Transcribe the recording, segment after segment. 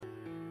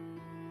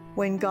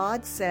When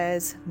God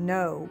says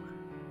no.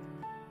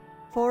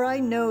 For I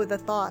know the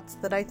thoughts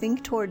that I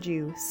think toward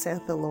you,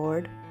 saith the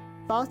Lord,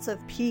 thoughts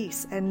of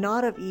peace and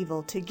not of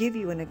evil, to give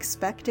you an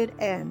expected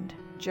end.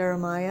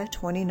 Jeremiah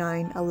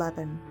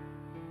 29:11.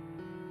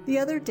 The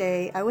other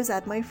day I was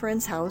at my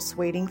friend's house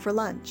waiting for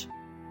lunch.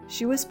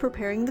 She was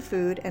preparing the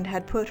food and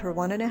had put her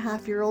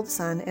 1.5-year-old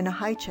son in a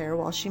high chair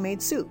while she made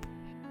soup.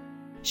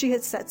 She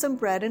had set some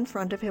bread in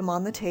front of him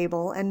on the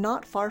table, and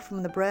not far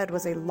from the bread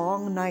was a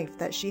long knife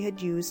that she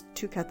had used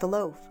to cut the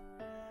loaf.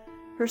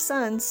 Her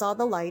son saw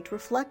the light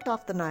reflect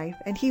off the knife,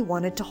 and he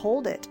wanted to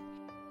hold it.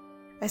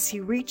 As he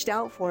reached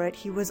out for it,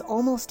 he was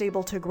almost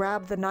able to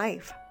grab the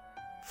knife.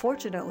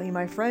 Fortunately,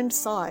 my friend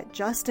saw it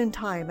just in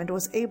time and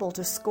was able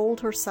to scold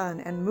her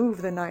son and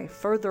move the knife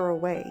further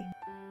away.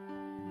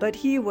 But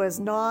he was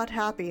not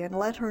happy and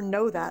let her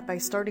know that by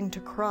starting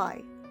to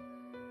cry.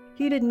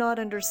 He did not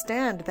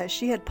understand that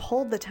she had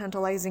pulled the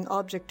tantalizing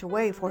object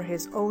away for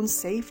his own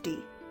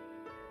safety.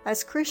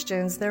 As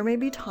Christians, there may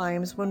be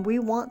times when we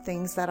want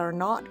things that are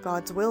not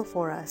God's will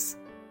for us.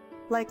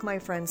 Like my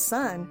friend's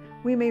son,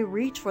 we may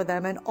reach for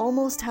them and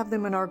almost have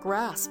them in our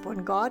grasp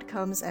when God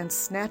comes and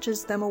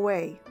snatches them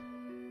away.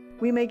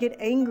 We may get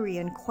angry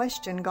and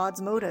question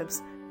God's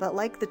motives, but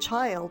like the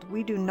child,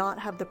 we do not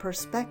have the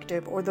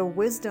perspective or the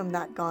wisdom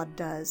that God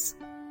does.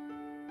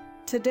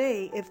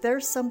 Today, if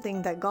there's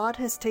something that God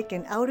has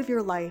taken out of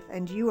your life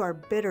and you are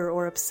bitter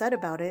or upset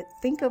about it,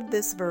 think of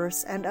this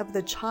verse and of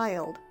the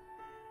child.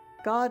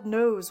 God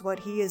knows what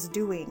He is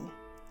doing.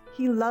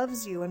 He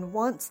loves you and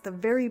wants the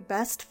very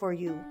best for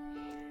you.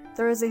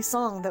 There is a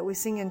song that we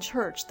sing in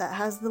church that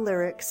has the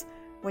lyrics,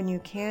 "When you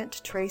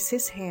can't trace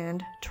His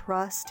hand,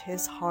 trust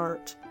His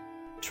heart."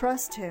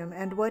 Trust Him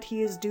and what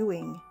He is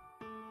doing.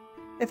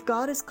 If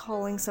God is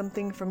calling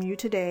something from you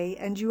today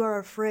and you are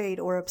afraid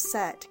or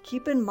upset,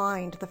 keep in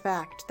mind the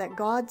fact that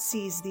God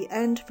sees the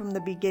end from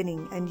the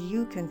beginning and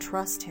you can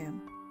trust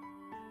Him.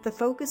 The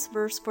focus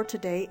verse for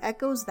today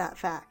echoes that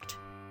fact.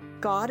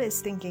 God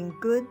is thinking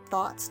good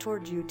thoughts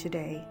toward you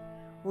today.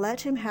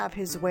 Let Him have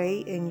His way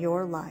in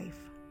your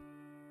life.